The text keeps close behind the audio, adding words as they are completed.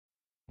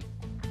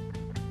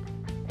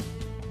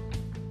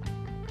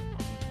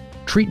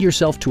Treat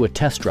yourself to a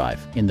test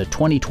drive in the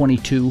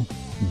 2022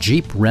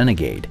 Jeep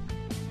Renegade.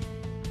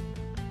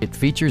 It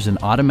features an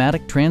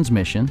automatic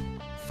transmission,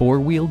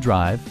 four-wheel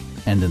drive,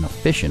 and an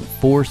efficient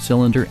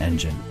four-cylinder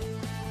engine.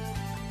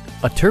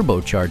 A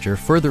turbocharger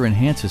further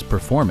enhances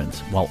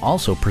performance while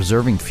also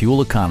preserving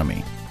fuel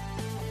economy.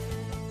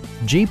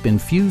 Jeep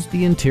infused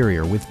the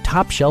interior with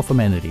top-shelf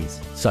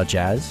amenities such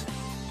as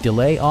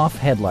delay-off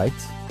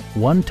headlights,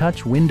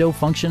 one-touch window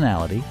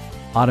functionality,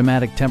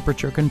 automatic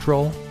temperature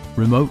control,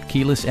 remote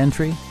keyless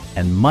entry,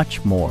 and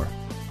much more.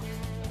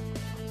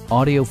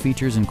 Audio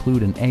features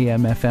include an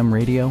AM/FM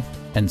radio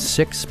and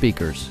 6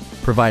 speakers,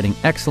 providing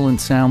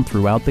excellent sound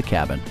throughout the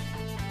cabin.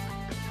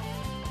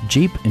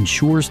 Jeep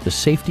ensures the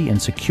safety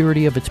and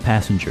security of its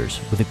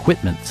passengers with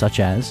equipment such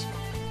as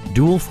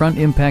dual front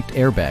impact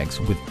airbags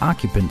with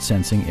occupant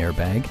sensing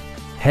airbag,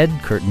 head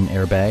curtain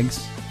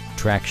airbags,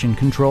 traction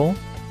control,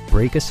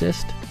 brake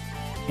assist,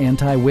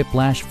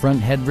 anti-whiplash front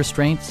head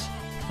restraints,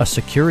 a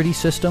security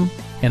system,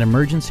 an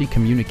emergency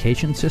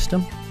communication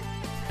system,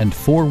 and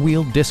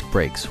four-wheel disc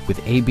brakes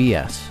with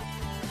ABS.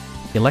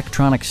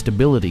 Electronic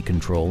stability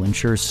control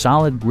ensures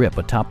solid grip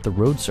atop the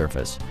road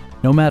surface,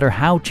 no matter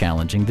how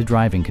challenging the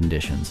driving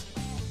conditions.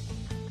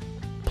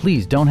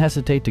 Please don't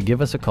hesitate to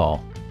give us a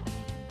call.